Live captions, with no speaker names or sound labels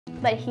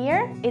But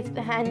here, it's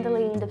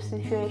handling the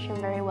situation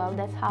very well.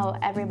 That's how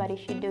everybody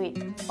should do it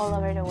all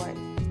over the world.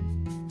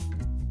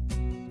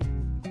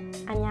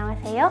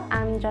 안녕하세요,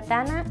 I'm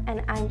Jordana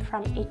and I'm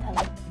from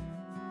Italy.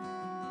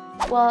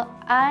 Well,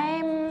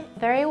 I'm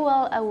very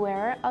well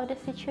aware of the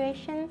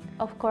situation.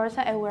 Of course,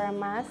 I wear a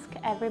mask,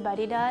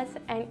 everybody does.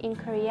 And in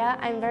Korea,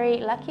 I'm very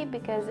lucky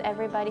because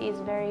everybody is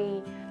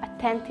very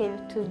attentive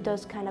to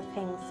those kind of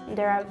things.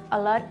 There are a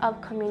lot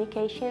of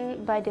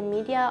communication by the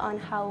media on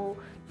how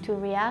to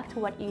react,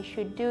 what you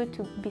should do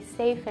to be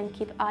safe and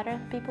keep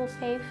other people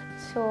safe.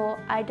 So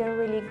I don't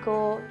really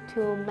go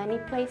to many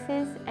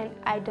places and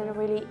I don't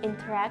really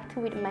interact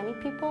with many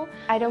people.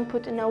 I don't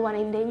put no one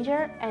in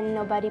danger and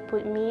nobody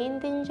put me in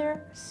danger.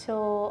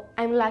 So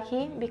I'm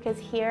lucky because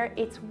here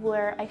it's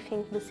where I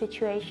think the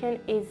situation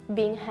is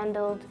being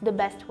handled the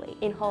best way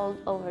in all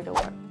over the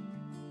world.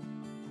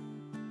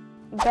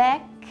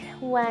 Back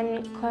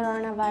when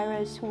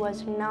coronavirus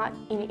was not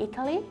in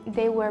Italy,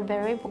 they were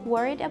very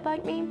worried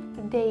about me.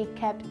 They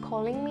kept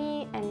calling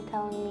me and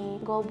telling me,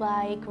 go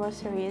buy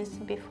groceries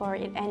before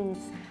it ends.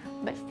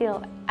 But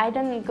still, I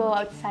don't go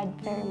outside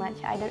very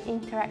much. I don't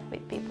interact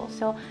with people.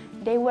 So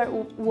they were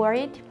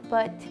worried,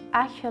 but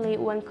actually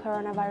when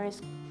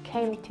coronavirus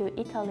came to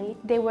Italy,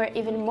 they were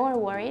even more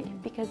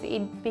worried because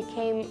it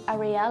became a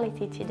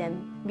reality to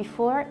them.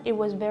 Before, it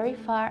was very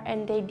far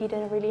and they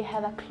didn't really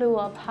have a clue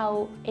of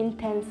how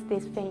intense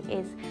this thing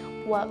is.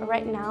 Well,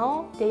 right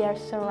now, they are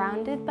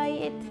surrounded by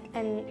it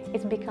and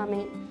it's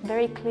becoming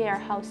very clear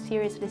how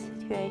serious the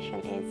situation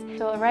is.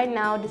 So right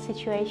now, the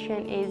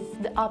situation is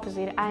the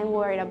opposite. I'm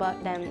worried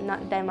about them,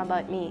 not them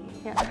about me.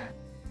 Yeah.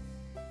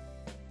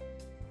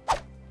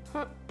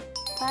 5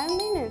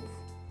 minutes.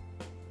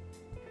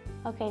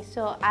 Okay,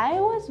 so I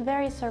was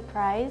very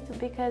surprised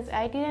because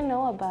I didn't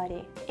know about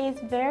it. It's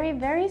very,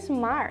 very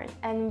smart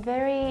and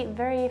very,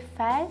 very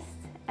fast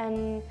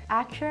and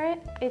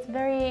accurate. It's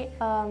very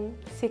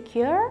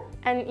secure.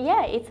 And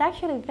yeah, it's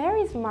actually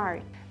very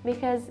smart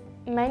because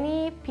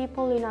many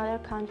people in other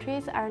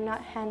countries are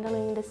not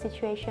handling the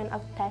situation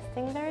of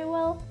testing very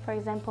well. For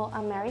example,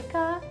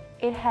 America,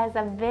 it has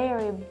a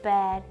very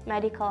bad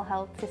medical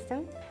health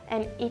system.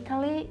 And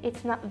Italy,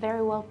 it's not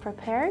very well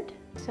prepared.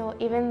 So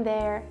even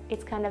there,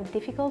 it's kind of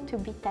difficult to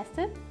be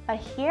tested. But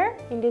here,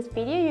 in this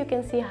video, you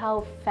can see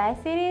how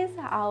fast it is,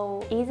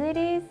 how easy it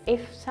is.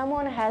 If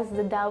someone has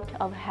the doubt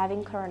of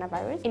having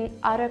coronavirus, in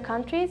other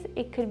countries,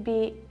 it could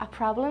be a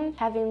problem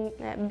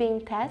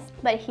being tested.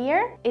 But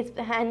here, it's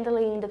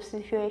handling the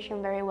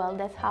situation very well.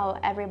 That's how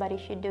everybody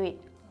should do it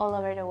all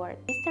over the world.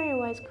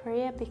 History-wise,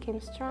 Korea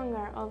became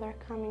stronger,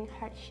 overcoming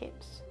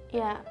hardships.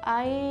 Yeah,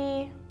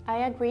 I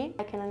agree.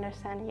 I can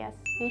understand, yes.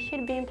 It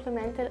should be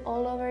implemented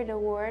all over the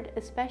world,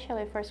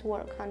 especially first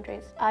world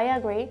countries. I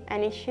agree,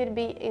 and it should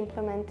be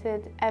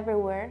implemented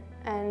everywhere.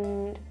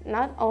 And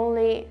not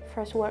only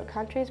first world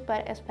countries,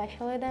 but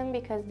especially them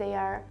because they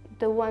are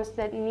the ones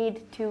that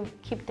need to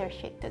keep their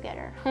shit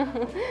together.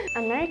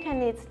 America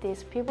needs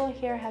this. People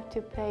here have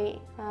to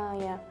pay,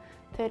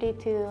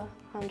 $30 to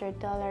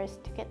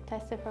 $100 to get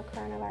tested for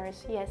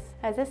coronavirus. Yes,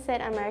 as I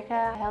said,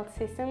 America's health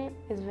system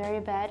is very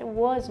bad,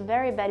 was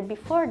very bad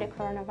before the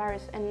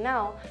coronavirus, and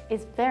now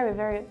it's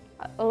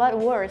a lot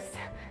worse.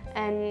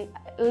 And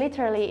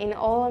literally in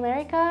all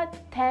America,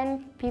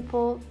 10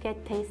 people get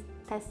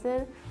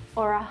tested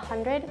or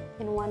 100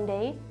 in one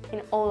day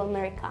in all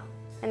America.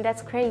 And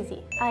that's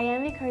crazy. I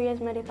envy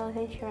Korea's medical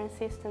insurance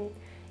system.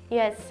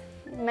 Yes,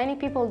 many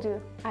people do,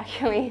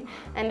 actually,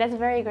 and that's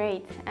very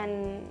great.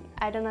 And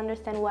I don't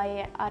understand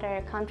why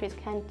other countries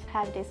can't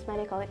have this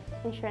medical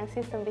insurance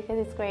system because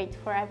it's great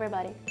for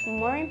everybody.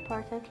 More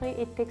importantly,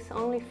 it takes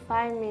only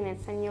 5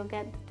 minutes and you'll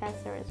get the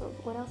test result.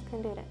 What else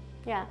can do that?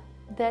 Yeah,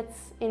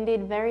 that's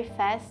indeed very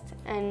fast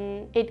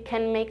and it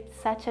can make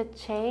such a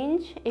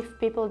change if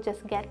people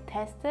just get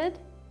tested.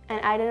 And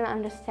I don't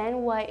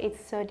understand why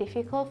it's so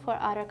difficult for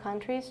other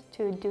countries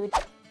to do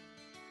that.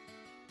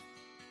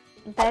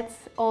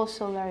 That's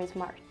also very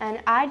smart. And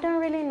I don't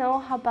really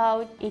know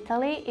about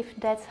Italy, if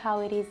that's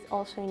how it is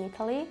also in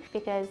Italy,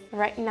 because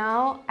right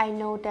now I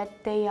know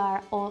that they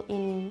are all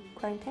in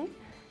quarantine.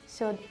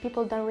 So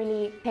people don't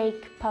really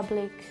take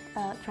public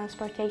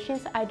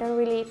transportations. I don't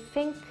really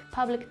think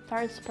public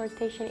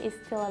transportation is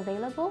still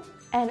available.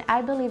 And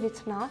I believe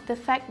it's not. The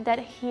fact that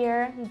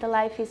here the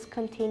life is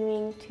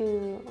continuing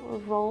to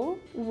roll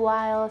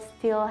while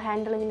still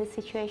handling the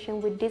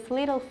situation with these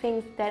little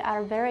things that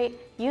are very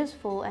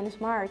useful and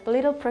smart,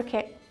 little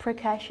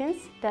precautions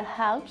that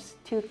helps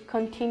to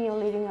continue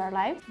living our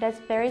life. That's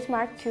very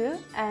smart too,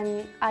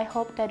 and I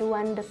hope that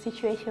when the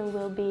situation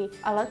will be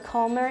a lot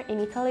calmer in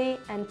Italy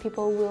and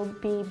people will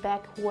be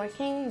back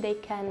working, they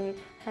can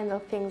handle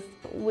things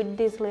with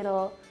these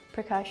little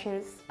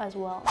precautions as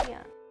well. Yeah.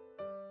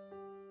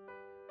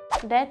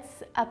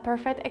 That's a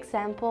perfect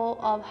example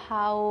of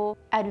how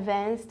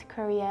advanced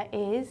Korea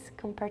is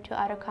compared to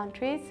other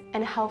countries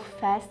and how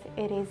fast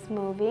it is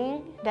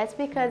moving. That's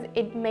because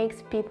it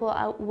makes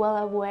people well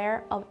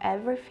aware of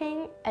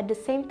everything. At the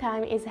same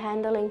time, it's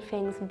handling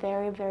things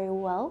very, very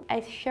well.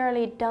 I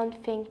surely don't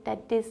think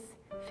that this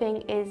thing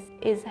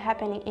is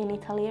happening in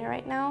Italy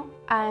right now.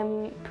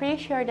 I'm pretty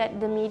sure that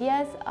the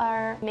medias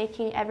are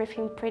making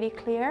everything pretty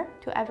clear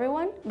to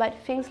everyone, but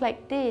things like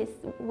this,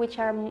 which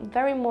are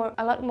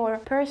a lot more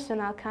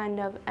personal kind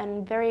of,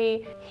 and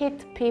very hit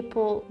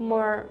people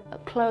more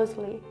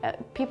closely.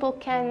 People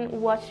can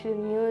watch the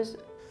news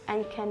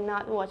and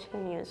cannot watch the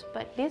news,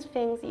 but these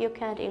things you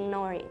can't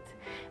ignore it.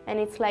 And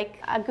it's like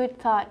a good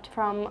thought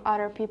from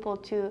other people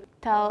to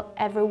tell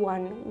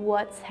everyone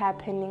what's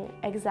happening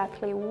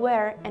exactly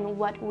where and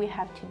what we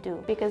have to do,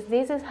 because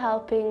this is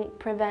helping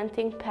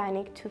preventing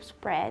panic to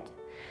spread.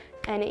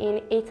 And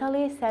in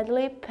Italy,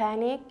 sadly,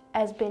 panic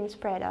has been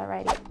spread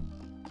already.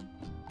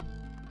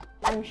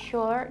 I'm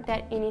sure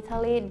that in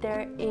Italy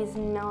there is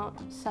no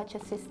such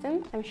a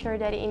system. I'm sure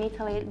that in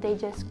Italy they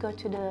just go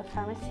to the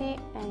pharmacy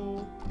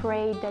and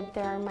pray that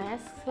there are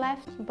masks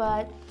left.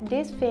 But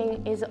this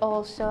thing is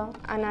also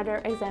another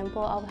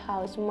example of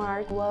how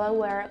smart,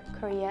 well-aware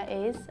Korea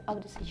is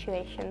of the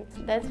situation.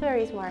 That's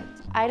very smart.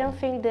 I don't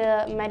think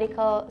the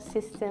medical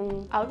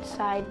system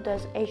outside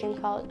those Asian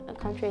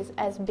countries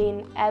has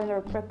been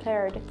ever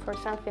prepared for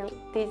something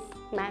this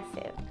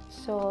massive.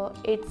 So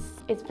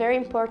it's very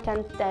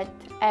important that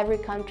every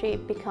country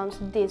becomes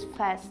this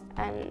fast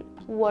and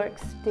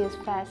works this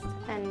fast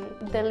and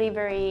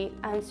delivery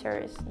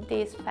answers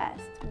this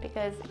fast,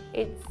 because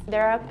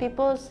there are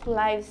people's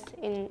lives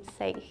in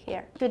stake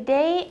here.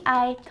 Today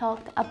I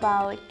talked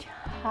about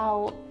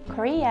how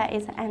Korea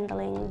is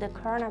handling the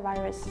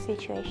coronavirus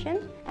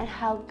situation and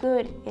how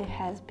good it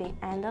has been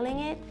handling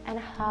it, and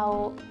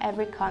how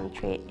every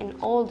country in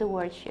all the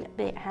world should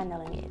be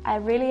handling it. I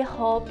really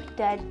hope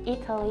that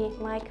Italy,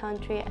 my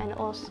country, and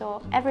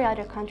also every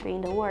other country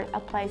in the world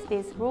applies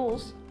these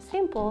rules.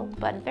 Simple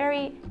but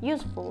very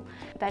useful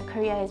that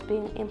Korea has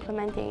been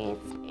implementing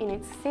in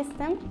its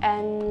system.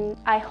 And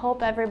I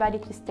hope everybody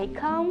to stay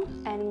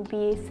calm and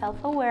be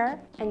self-aware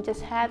and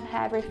just have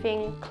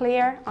everything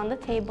clear on the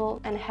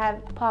table and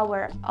have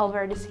power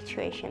over the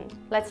situation.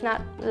 Let's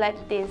not let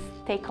this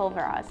take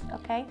over us,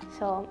 okay?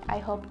 So I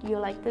hope you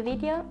liked the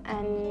video,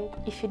 and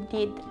if you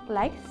did,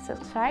 like,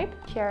 subscribe,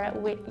 share it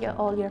with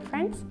all your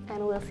friends,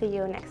 and we'll see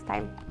you next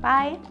time.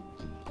 Bye!